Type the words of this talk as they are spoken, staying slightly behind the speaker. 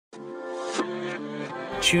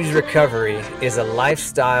Choose Recovery is a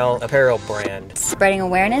lifestyle apparel brand. Spreading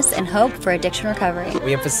awareness and hope for addiction recovery.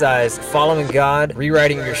 We emphasize following God,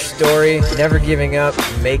 rewriting your story, never giving up,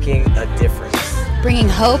 making a difference. Bringing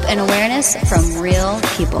hope and awareness from real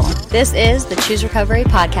people. This is the Choose Recovery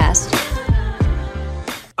podcast.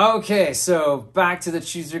 Okay, so back to the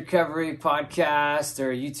Choose Recovery podcast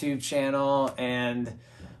or YouTube channel, and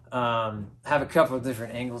have a couple of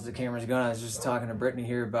different angles the camera's going. I was just talking to Brittany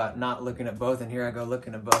here about not looking at both, and here I go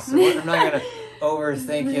looking at both. So I'm not going to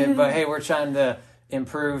overthink it, but hey, we're trying to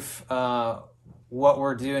improve what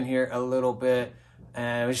we're doing here a little bit.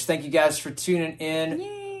 And we just thank you guys for tuning in.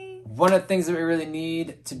 Yay. One of the things that we really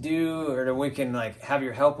need to do, or that we can have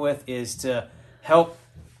your help with, is to help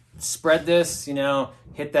spread this.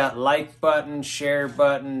 Hit that like button, share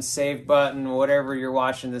button, save button, whatever you're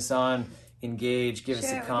watching this on. Engage, give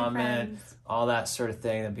us a comment, all that sort of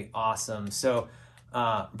thing. That'd be awesome. So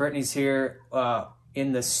Brittany's here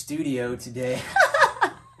in the studio today.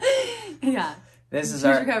 Yeah. This is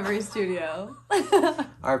Choose Recovery studio.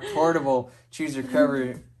 our portable Choose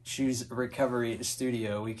Recovery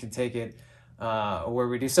studio. We can take it where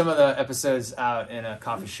we do some of the episodes out in a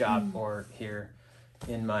coffee shop or here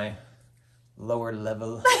in my lower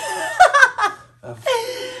level of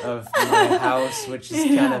my house, which is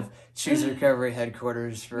kind of Choose Recovery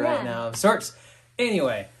headquarters for right now of sorts.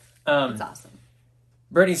 Anyway, it's awesome.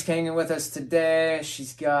 Brittany's hanging with us today.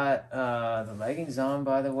 She's got the leggings on,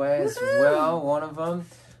 by the way, as well. One of them.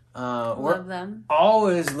 Love them.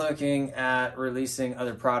 Always looking at releasing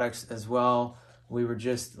other products as well. We were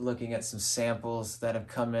just looking at some samples that have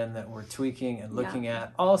come in that we're tweaking and looking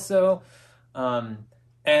at also.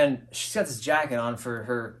 And she's got this jacket on for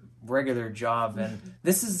her regular job, and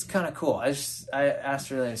this is kind of cool. I asked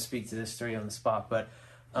her to speak to this story on the spot, but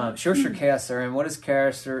she works for KSRM. What is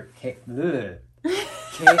KSRM?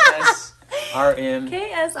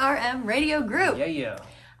 KSRM Radio Group. Yeah.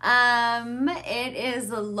 It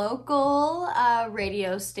is a local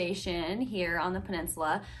radio station here on the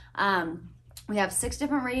peninsula. We have 6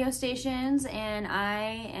 different radio stations, and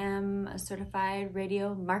I am a certified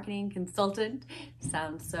radio marketing consultant.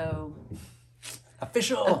 Sounds so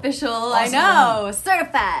official. Awesome. I know,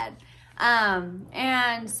 certified.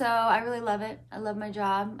 And so I really love it. I love my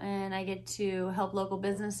job, and I get to help local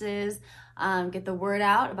businesses get the word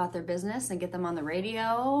out about their business and get them on the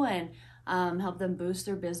radio and help them boost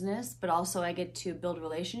their business. But also I get to build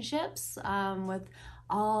relationships with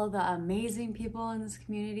all the amazing people in this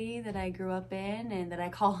community that I grew up in and that I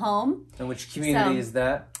call home. And which community is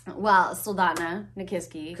that? Well, Soldotna,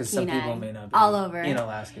 Nikiski, because some people may not be all over in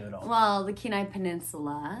Alaska at all. Well, the Kenai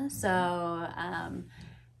Peninsula. So,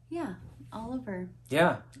 all over.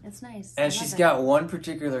 Yeah. It's nice. And she's got one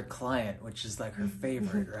particular client, which is her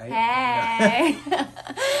favorite, right? Hey!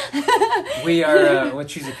 We are, with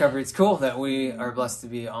Choose Recovery, it's cool that we are blessed to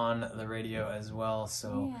be on the radio as well.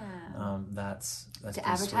 So that's to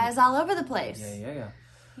advertise all over the place. Yeah.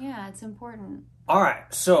 Yeah, it's important. All right.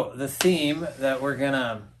 So the theme that we're going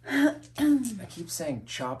to, I keep saying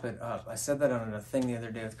chop it up. I said that on a thing the other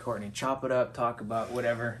day with Courtney. Chop it up, talk about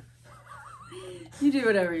whatever. You do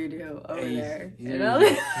whatever you do over there. You know?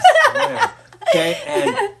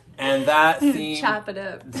 Okay, and that theme. Chop it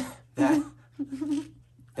up.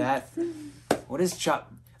 That. What is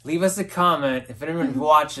chop? Leave us a comment if anyone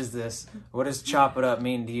watches this. What does chop it up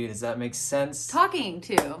mean to you? Does that make sense? Talking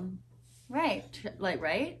to. Right.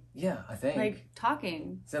 Right? Yeah, I think.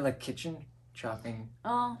 Talking. Is that kitchen? Chopping?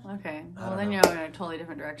 Oh, okay. Well, then know. you're going in a totally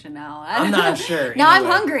different direction now. I'm not sure. Now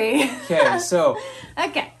anyway. I'm hungry. Okay, so.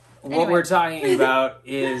 Okay. What we're talking about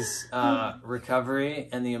is recovery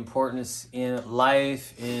and the importance in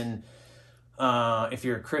life, if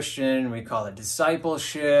you're a Christian, we call it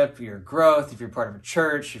discipleship, your growth, if you're part of a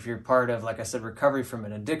church, if you're part of, like I said, recovery from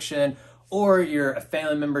an addiction, or you're a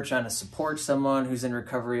family member trying to support someone who's in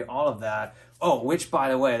recovery, all of that. Oh, which, by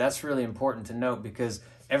the way, that's really important to note, because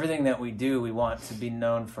everything that we do, we want to be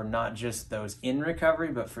known for not just those in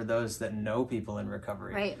recovery, but for those that know people in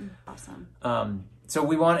recovery. Right. Awesome. So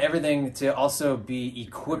we want everything to also be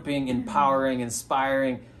equipping, empowering,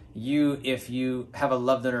 inspiring you if you have a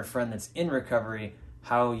loved one or friend that's in recovery,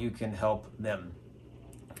 how you can help them.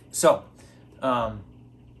 So,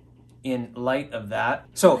 in light of that,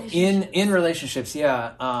 in relationships,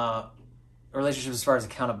 relationships as far as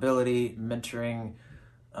accountability, mentoring,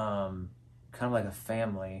 kind of like a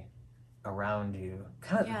family around you,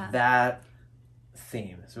 kind of that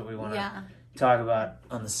theme is what we want to talk about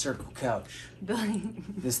on the circle couch.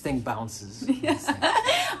 This thing bounces.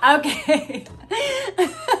 Okay.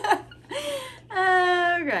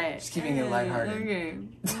 Okay. Just keeping it lighthearted. Okay.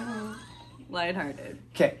 Lighthearted.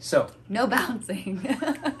 Okay, so No bouncing.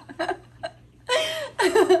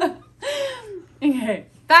 Okay,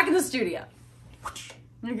 back in the studio.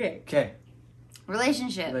 Okay.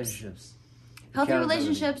 Relationships. Healthy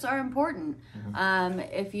relationships are important.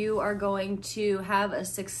 If you are going to have a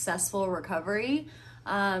successful recovery,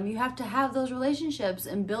 you have to have those relationships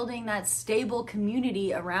and building that stable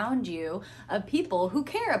community around you of people who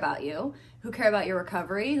care about you, who care about your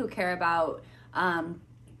recovery, who care about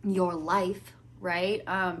your life, right?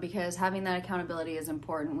 Because having that accountability is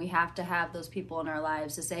important. We have to have those people in our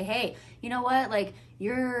lives to say, hey, you know what? Like,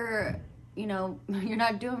 you're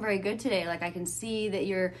not doing very good today. Like, I can see that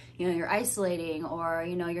you're isolating, or,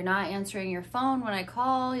 you're not answering your phone when I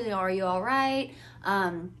call. Are you all right?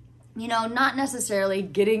 Not necessarily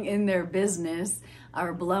getting in their business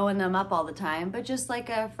or blowing them up all the time, but just like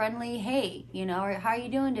a friendly, hey, or how are you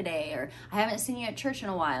doing today? Or I haven't seen you at church in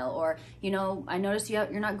a while. Or, I noticed you're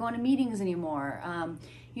not going to meetings anymore.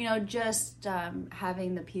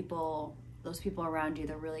 Having those people around you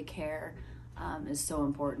that really care is so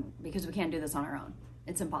important, because we can't do this on our own.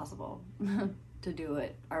 It's impossible to do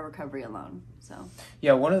our recovery alone. So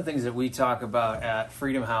yeah, one of the things that we talk about at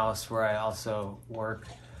Freedom House, where I also work,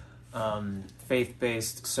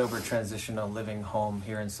 faith-based sober transitional living home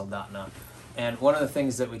here in Soldotna, and one of the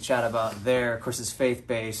things that we chat about there, of course, is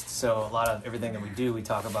faith-based. So a lot of everything that we do, we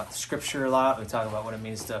talk about scripture a lot. We talk about what it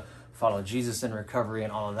means to follow Jesus in recovery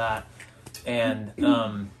and all of that, and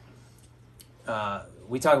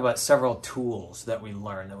we talk about several tools that we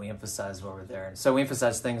learn, that we emphasize while we're there. And so we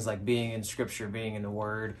emphasize things like being in Scripture, being in the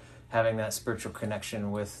Word, having that spiritual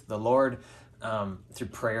connection with the Lord through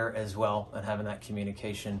prayer as well, and having that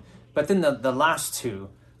communication. But then the last two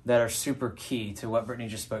that are super key to what Brittany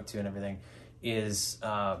just spoke to and everything is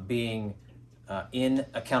being in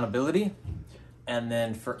accountability. And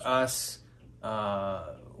then for us,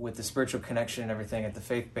 with the spiritual connection and everything at the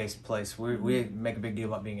faith-based place, we make a big deal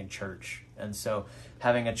about being in church. And so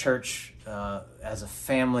having a church as a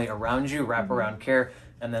family around you, wraparound care,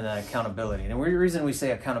 and then that accountability. And the reason we say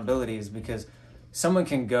accountability is because someone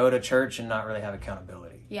can go to church and not really have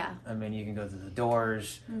accountability. Yeah. I mean, you can go through the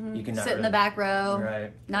doors. You can sit in the back row,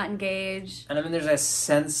 right? Not engage. And I mean, there's a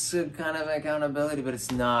sense of kind of accountability, but it's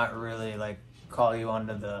not really like call you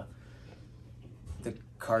onto the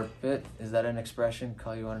carpet. Is that an expression?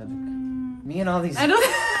 Call you onto the... Me and all these... I don't...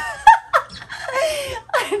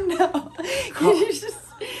 I know.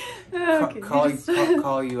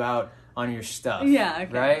 Call you out on your stuff. Yeah,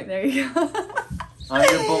 okay. Right? There you go. On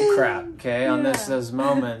your bull crap, okay? On those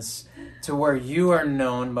moments to where you are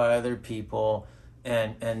known by other people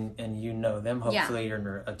and you know them. Hopefully you're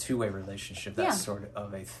in a two-way relationship. That's sort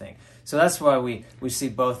of a thing. So that's why we see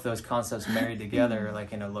both those concepts married together,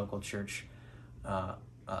 like in a local church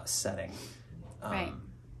setting. Right.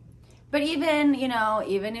 But even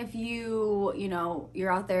if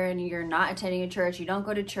you're out there and you're not attending a church, you don't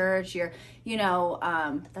go to church,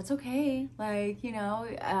 that's okay. Like,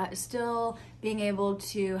 still being able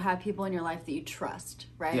to have people in your life that you trust,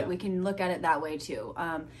 right? Yeah. We can look at it that way too.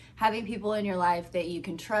 Having people in your life that you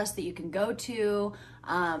can trust, that you can go to,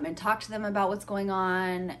 and talk to them about what's going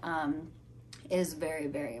on, is very,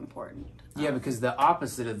 very important. Yeah, because the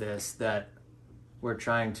opposite of this that we're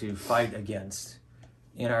trying to fight against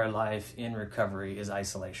in our life in recovery is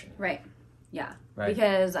isolation. Right. Yeah. Right.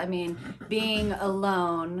 Because, I mean, being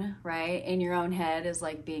alone, right, in your own head is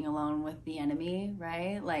like being alone with the enemy,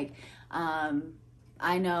 right? Like,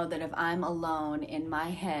 I know that if I'm alone in my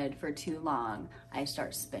head for too long, I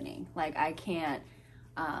start spinning. Like, I can't,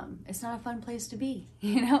 it's not a fun place to be,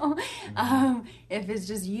 Mm-hmm. If it's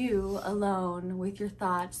just you alone with your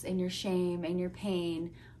thoughts and your shame and your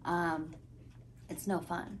pain, it's no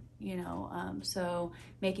fun, so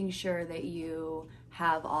making sure that you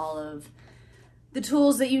have all of the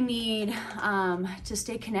tools that you need to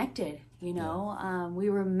stay connected. We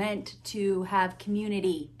were meant to have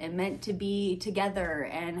community and meant to be together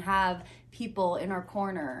and have people in our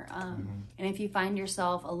corner. And if you find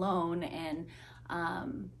yourself alone, and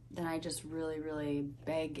then I just really, really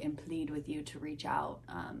beg and plead with you to reach out,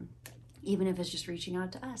 even if it's just reaching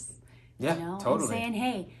out to us. Yeah, totally. And saying,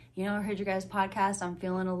 hey, I heard your guys' podcast. I'm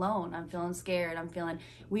feeling alone. I'm feeling scared.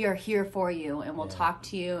 We are here for you, and we'll talk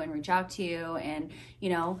to you and reach out to you and,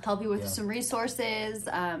 help you with some resources.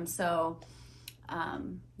 So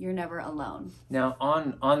you're never alone. Now,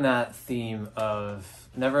 on that theme of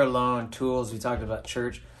never alone, tools, we talked about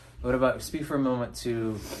church. What about, speak for a moment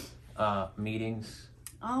to meetings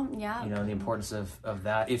Yeah. You know, and the importance of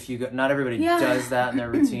that. If you go, not everybody Yeah. does that in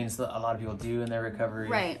their routines. A lot of people do in their recovery.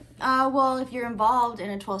 Right. Well, if you're involved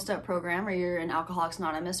in a 12-step program, or you're in Alcoholics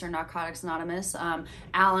Anonymous or Narcotics Anonymous,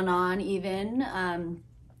 Al-Anon even,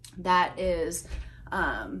 that is,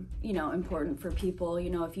 you know, important for people.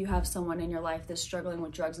 You know, if you have someone in your life that's struggling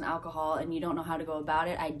with drugs and alcohol and you don't know how to go about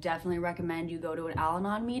it, I definitely recommend you go to an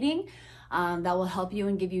Al-Anon meeting. That will help you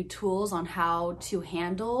and give you tools on how to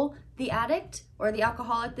handle the addict or the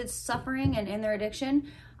alcoholic that's suffering and in their addiction.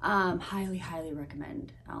 Highly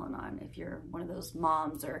recommend Al-Anon if you're one of those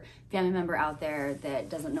moms or family member out there that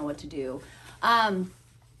doesn't know what to do.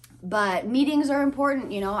 But meetings are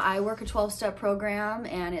important. You know, I work a 12-step program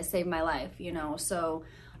and it saved my life, you know, so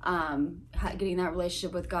getting that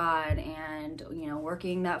relationship with God and, you know,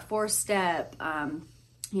 working that 4-step,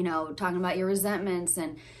 you know, talking about your resentments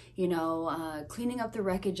and, you know, cleaning up the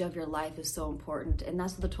wreckage of your life is so important. And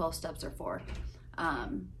that's what the 12 steps are for.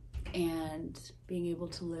 And being able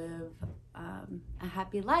to live a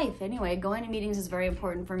happy life. Anyway, going to meetings is very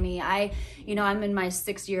important for me. You know, I'm in my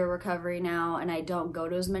 6th year of recovery now, and I don't go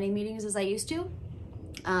to as many meetings as I used to.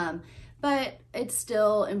 But it's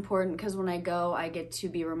still important because when I go, I get to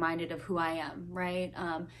be reminded of who I am, right?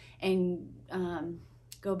 And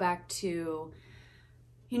go back to,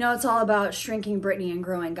 you know, it's all about shrinking Brittany and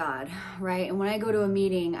growing God, right? And when I go to a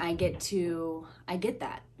meeting, I get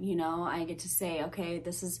that, you know, I get to say, okay,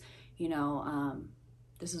 this is, you know,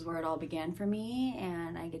 this is where it all began for me,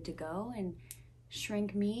 and I get to go and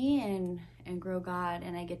shrink me and grow God,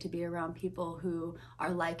 and I get to be around people who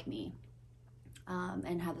are like me,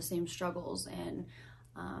 and have the same struggles, and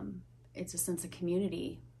it's a sense of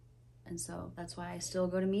community. And so that's why I still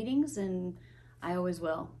go to meetings, and I always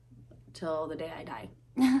will till the day I die.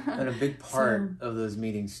 And a big part of those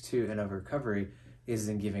meetings too, and of recovery, is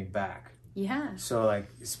in giving back. Yeah. So like,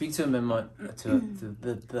 speak to the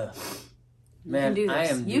man. You can do this. I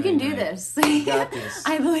am. You can do this. You got this.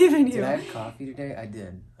 I believe in you. Did I have coffee today? I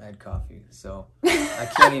did. I had coffee, so I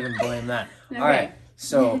can't even blame that. Okay. All right.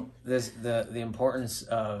 So the importance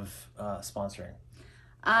of sponsoring.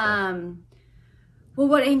 Well,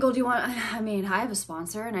 what angle do you want? I mean, I have a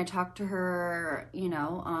sponsor, and I talk to her, you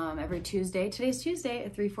know, every Tuesday. Today's Tuesday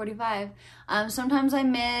at 3:45. Sometimes I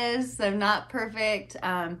miss. I'm not perfect.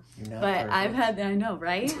 But perfect. I know,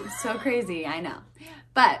 right? It's so crazy. I know.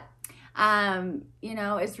 But, you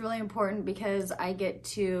know, it's really important because I get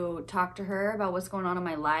to talk to her about what's going on in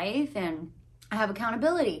my life, and I have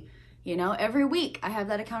accountability. You know, every week I have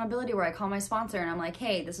that accountability where I call my sponsor and I'm like,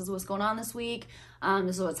 hey, this is what's going on this week.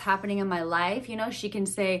 This is what's happening in my life. You know, she can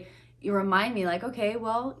say, you remind me like, okay,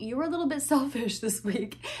 well, you were a little bit selfish this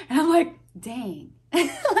week. And I'm like, dang,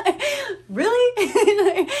 like,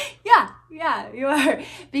 really? yeah, you are.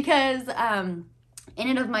 Because in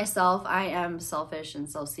and of myself, I am selfish and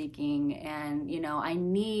self-seeking. And, you know, I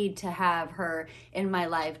need to have her in my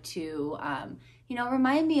life to, you know,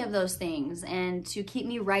 remind me of those things and to keep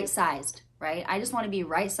me right-sized, right? I just want to be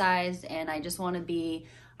right-sized, and I just want to be,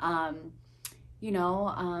 you know,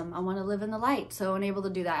 I want to live in the light. So in able to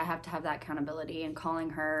do that, I have to have that accountability and calling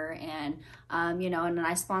her. And, you know, and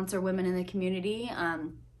I sponsor women in the community.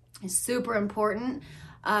 It's super important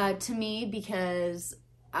to me because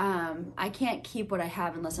I can't keep what I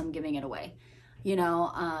have unless I'm giving it away, you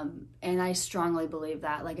know, and I strongly believe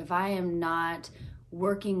that. Like, if I am not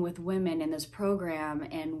working with women in this program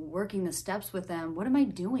and working the steps with them, what am I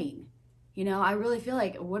doing? You know, I really feel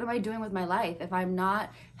like, what am I doing with my life if I'm not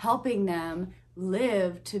helping them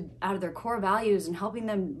live out of their core values and helping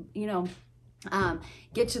them, you know,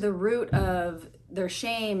 get to the root of their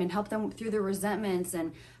shame and help them through their resentments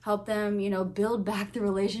and help them, you know, build back the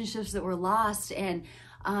relationships that were lost. And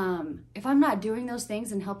if I'm not doing those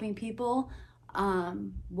things and helping people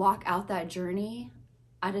walk out that journey,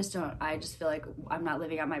 I just feel like I'm not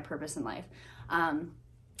living out my purpose in life.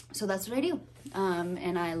 So that's what I do.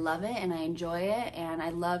 And I love it and I enjoy it. And I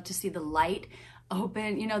love to see the light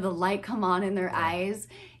open, you know, the light come on in their eyes,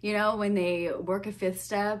 you know, when they work a 5th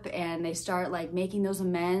step and they start like making those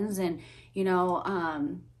amends and, you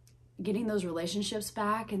know, getting those relationships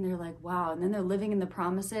back. And they're like, wow. And then they're living in the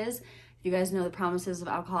promises. If you guys know the promises of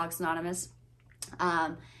Alcoholics Anonymous,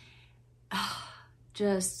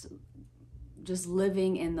 just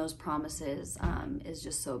living in those promises is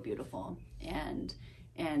just so beautiful, and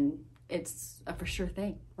it's a for sure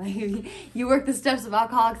thing. Like, you work the steps of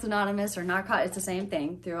Alcoholics Anonymous or Narcotics, it's the same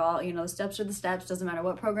thing through all, you know, the steps are the steps, doesn't matter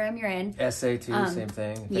what program you're in. SA too, same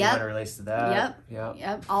thing. If anyone relates to that.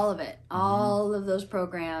 Yep, all of it. All of those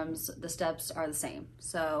programs, the steps are the same.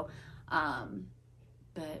 So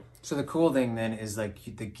But so the cool thing then is like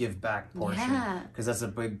the give back portion, because that's a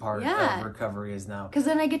big part of recovery is now. Because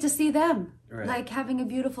then I get to see them like having a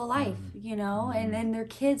beautiful life, you know, and then their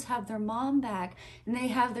kids have their mom back and they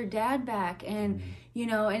have their dad back, and you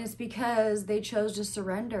know, and it's because they chose to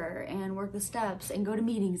surrender and work the steps and go to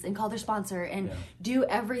meetings and call their sponsor and do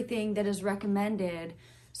everything that is recommended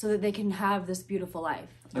so that they can have this beautiful life.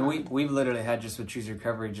 And we've literally had, just with Choose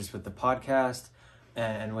Recovery, just with the podcast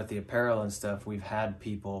and with the apparel and stuff, we've had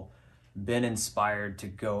people been inspired to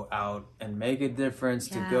go out and make a difference,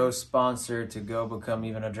 to go sponsor, to go become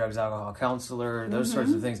even a drugs, alcohol counselor, those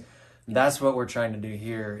sorts of things. That's what we're trying to do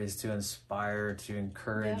here, is to inspire, to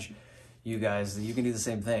encourage you guys that you can do the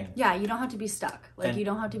same thing. Yeah, you don't have to be stuck. Like, you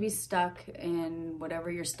don't have to be stuck in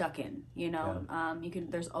whatever you're stuck in, you know. You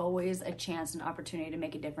can. There's always a chance and opportunity to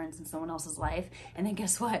make a difference in someone else's life. And then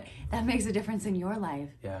guess what? That makes a difference in your life.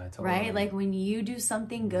 Yeah, totally. Right? Like, when you do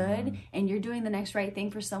something good and you're doing the next right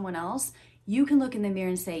thing for someone else, you can look in the mirror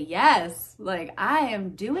and say, yes, like, I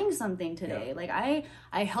am doing something today. Like,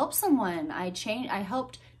 I helped someone. I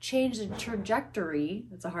helped change the trajectory,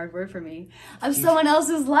 that's a hard word for me, of someone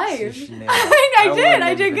else's life.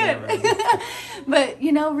 I did good. But,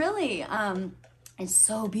 you know, really, it's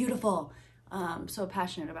so beautiful. I'm so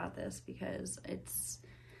passionate about this because it's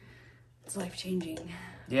life-changing.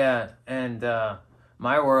 Yeah, and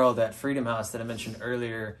my world at Freedom House that I mentioned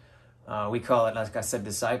earlier, we call it, like I said,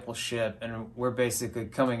 discipleship, and we're basically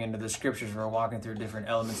coming into the scriptures. We're walking through different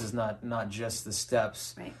elements. It's not just the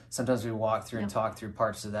steps. Right. Sometimes we walk through and talk through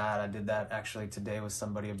parts of that. I did that actually today with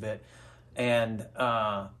somebody a bit, and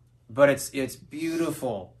but it's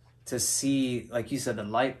beautiful to see, like you said, the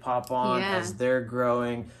light pop on as they're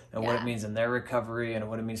growing, and what it means in their recovery, and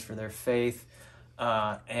what it means for their faith,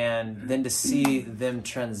 and then to see them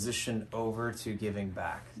transition over to giving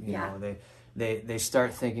back. You know, they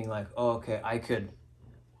start thinking like, oh, okay, I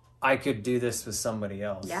could do this with somebody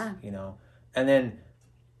else. Yeah. You know, and then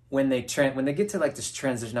when they get to like this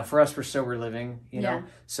transition, now for us, we're sober living, you know,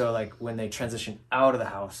 so like when they transition out of the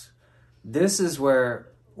house, this is where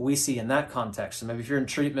we see in that context. So maybe if you're in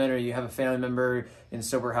treatment or you have a family member in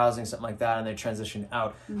sober housing, something like that, and they transition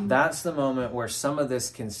out, that's the moment where some of this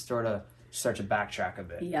can start to backtrack a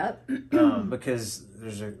bit. Yep. Because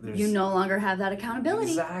there's you no longer have that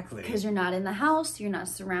accountability. Exactly. Because you're not in the house, you're not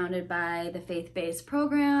surrounded by the faith-based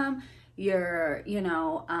program. You're, you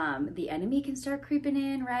know, the enemy can start creeping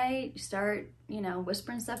in, right? You start, you know,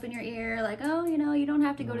 whispering stuff in your ear, like, oh, you know, you don't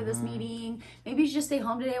have to go to this meeting. Maybe you should just stay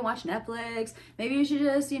home today and watch Netflix. Maybe you should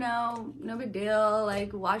just, you know, no big deal,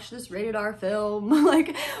 like, watch this rated R film,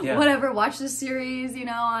 like, whatever, watch this series, you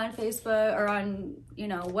know, on Facebook or on, you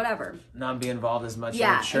know, whatever. Not be involved as much in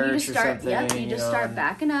the church or something. Yep, you just start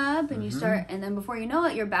backing up, and you start, and then before you know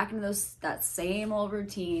it, you're back into that same old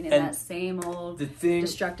routine and that same old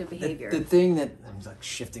destructive behavior. The thing that, I'm like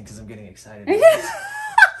shifting because I'm getting excited.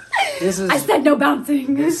 I said no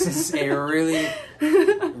bouncing. This is a really,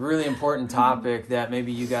 really important topic that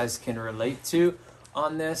maybe you guys can relate to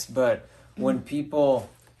on this. But when people,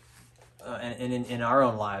 and in our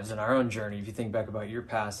own lives, in our own journey, if you think back about your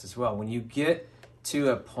past as well, when you get to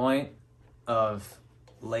a point of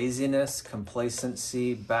laziness,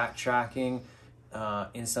 complacency, backtracking,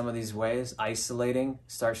 in some of these ways, isolating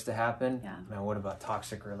starts to happen. Yeah. Now, what about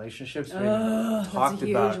toxic relationships? We talked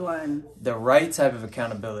about the right type of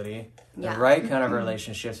accountability, the right kind of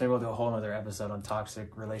relationships. Maybe we'll do a whole other episode on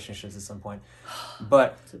toxic relationships at some point.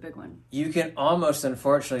 But it's a big one. You can almost,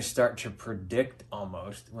 unfortunately, start to predict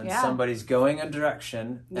almost when somebody's going a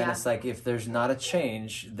direction, and it's like if there's not a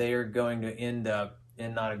change, they are going to end up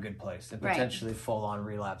in not a good place and potentially full on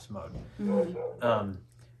relapse mode.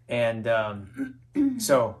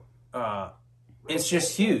 So it's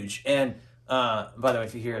just huge. And by the way,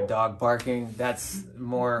 if you hear a dog barking, that's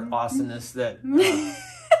more awesomeness that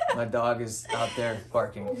my dog is out there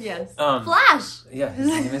barking. Yes. Flash. Yeah, his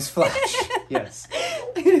name is Flash. Yes.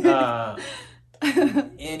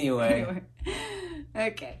 Anyway.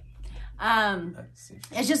 Okay.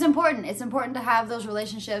 It's just important. It's important to have those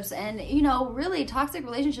relationships, and you know, really, toxic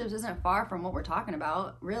relationships isn't far from what we're talking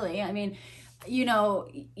about. Really, I mean, you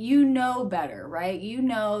know better, right? You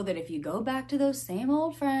know that if you go back to those same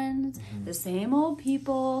old friends, the same old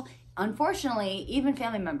people, unfortunately, even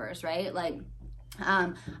family members, right? Like,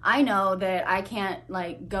 I know that I can't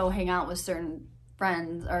like go hang out with certain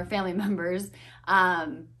friends or family members,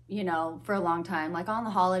 you know, for a long time, like on the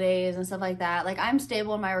holidays and stuff like that. Like, I'm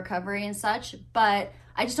stable in my recovery and such, but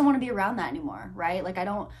I just don't want to be around that anymore, right? Like, I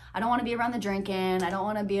don't want to be around the drinking. I don't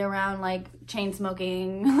want to be around like chain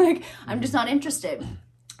smoking. Like, I'm just not interested.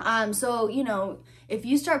 So, you know, if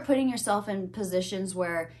you start putting yourself in positions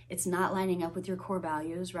where it's not lining up with your core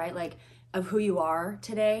values, right? Like of who you are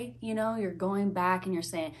today, you know, you're going back and you're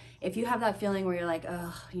saying, if you have that feeling where you're like,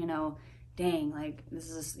 oh, you know, dang, like this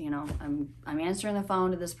is, you know, I'm answering the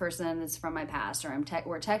phone to this person that's from my past, or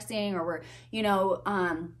we're texting, or we're, you know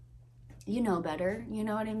better, you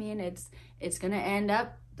know what I mean? It's going to end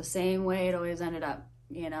up the same way it always ended up,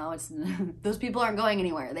 you know, it's those people aren't going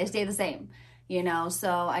anywhere. They stay the same. You know, so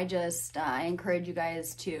I just, I encourage you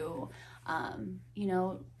guys to, you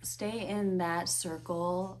know, stay in that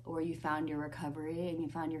circle where you found your recovery and you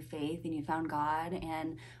found your faith and you found God,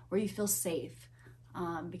 and where you feel safe,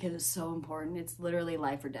 because it's so important. It's literally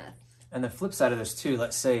life or death. And the flip side of this too,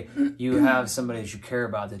 let's say you have somebody that you care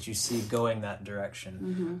about that you see going that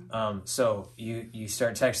direction. So you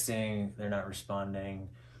start texting, they're not responding.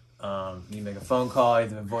 You make a phone call, you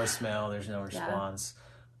have a voicemail, there's no response.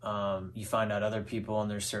 You find out other people in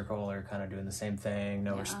their circle are kind of doing the same thing,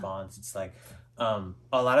 no response. It's like, a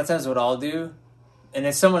lot of times what I'll do, and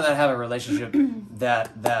it's someone that I have a relationship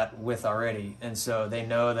that with already, and so they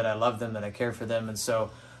know that I love them, that I care for them, and so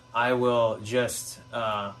I will just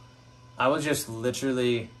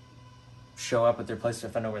literally show up at their place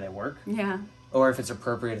if I know where they work. Yeah. Or if it's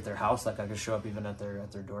appropriate at their house, like I could show up even at their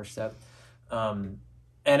doorstep.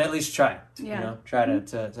 And at least try, you know, try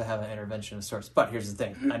to have an intervention of sorts. But here's the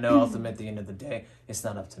thing. I know ultimately at the end of the day, it's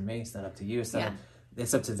not up to me. It's not up to you. It's not.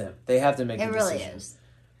 It's up to them. They have to make the decision. It really is.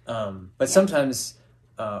 But sometimes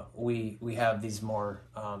we have these more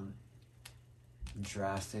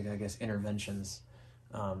drastic, I guess, interventions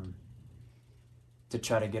to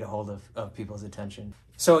try to get a hold of people's attention.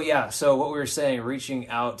 So what we were saying, reaching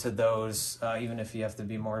out to those, even if you have to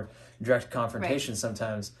be more direct confrontation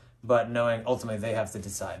sometimes, but knowing ultimately they have to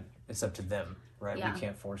decide. It's up to them, right? Yeah. We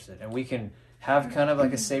can't force it. And we can have kind of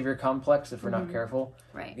like a savior complex if we're not careful.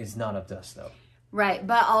 Right. It's not up to us, though. Right.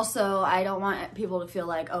 But also, I don't want people to feel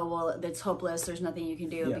like, oh, well, it's hopeless. There's nothing you can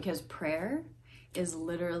do. Because prayer is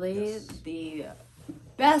literally the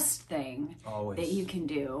best thing that you can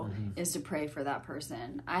do is to pray for that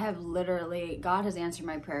person. I have literally, God has answered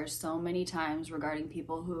my prayers so many times regarding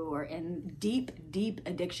people who are in deep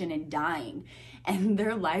addiction and dying, and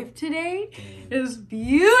their life today is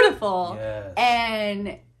beautiful. Yes.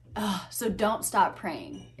 And so don't stop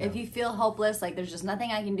praying. If you feel hopeless, like there's just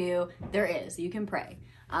nothing I can do, there is. You can pray.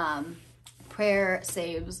 Prayer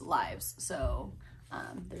saves lives. So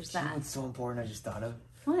there's that. You know what's so important I just thought of?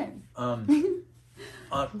 What?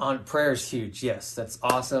 On prayer is huge. Yes, that's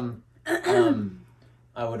awesome.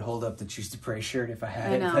 I would hold up the Choose to Pray shirt if I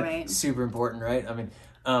had it. Right? Super important, right? I mean,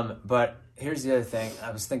 but here's the other thing. I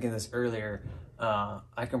was thinking this earlier.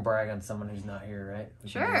 I can brag on someone who's not here, right?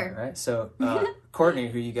 Sure. Right? So Courtney,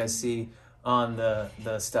 who you guys see on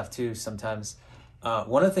the stuff too sometimes,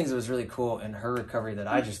 one of the things that was really cool in her recovery that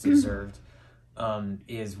I just observed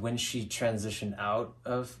is when she transitioned out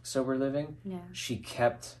of sober living, she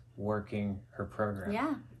kept working her program.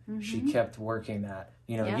 Yeah. She kept working that.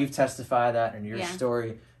 You know, you've testified that in your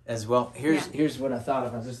story as well. Here's what I thought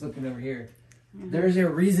of. I was just looking over here. There's a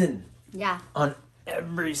reason. Yeah. On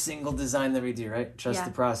every single design that we do, right? Trust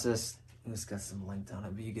the process. It's got some linked on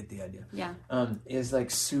it, but you get the idea. Yeah. Is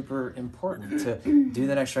like super important to do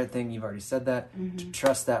the next right thing. You've already said that. To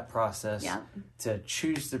trust that process. Yeah. To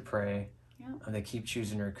choose to pray. Yeah. And to keep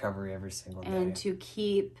choosing recovery every single day. And to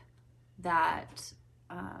keep that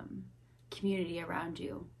community around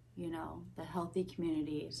you, you know, the healthy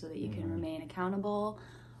community, so that you can remain accountable,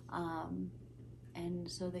 and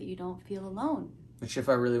so that you don't feel alone. Which, if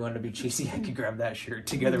I really wanted to be cheesy, I could grab that shirt.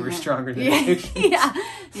 Together we're stronger than addictions.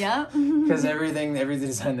 Yeah. Because every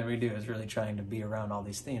design that we do is really trying to be around all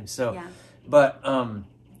these themes. So, but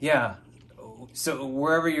so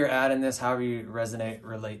wherever you're at in this, however you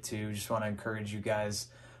relate to, just want to encourage you guys,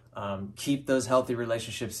 keep those healthy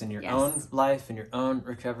relationships in your own life, in your own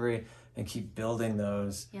recovery, and keep building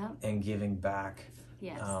those and giving back.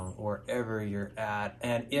 Yes. Wherever you're at.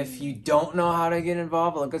 And if you don't know how to get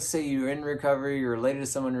involved, like let's say you're in recovery, you're related to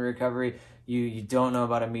someone in recovery, you don't know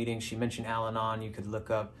about a meeting. She mentioned Al-Anon. You could look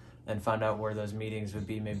up and find out where those meetings would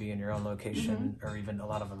be, maybe in your own location, or even a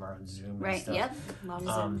lot of them are on Zoom. Right, and stuff. Yep. A lot of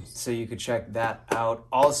Zooms. So you could check that out.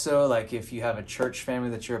 Also, like if you have a church family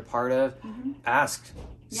that you're a part of, ask.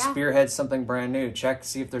 Spearhead something brand new. Check,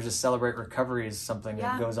 see if there's a Celebrate Recovery is something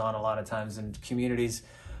that goes on a lot of times in communities.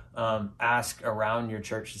 Ask around your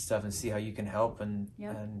church and stuff and see how you can help and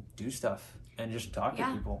do stuff and just talk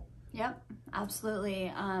to people. Yep,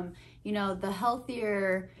 absolutely. You know, the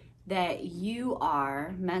healthier that you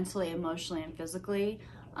are mentally, emotionally, and physically,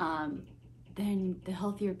 then the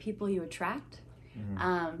healthier people you attract.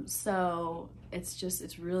 So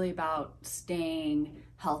it's really about staying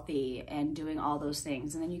healthy and doing all those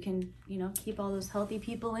things, and then you can, keep all those healthy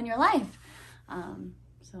people in your life.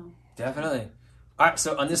 So definitely. All right,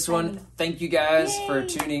 so on this one, thank you guys for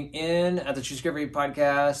tuning in at the Choose Recovery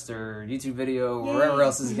podcast or YouTube video, wherever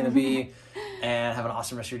else is going to be, and have an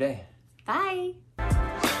awesome rest of your day. Bye.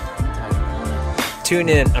 Tune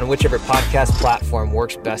in on whichever podcast platform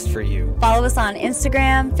works best for you. Follow us on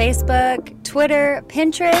Instagram, Facebook, Twitter,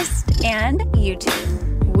 Pinterest, and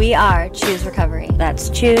YouTube. We are Choose Recovery. That's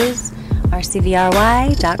choose,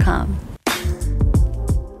 RCVRY.com.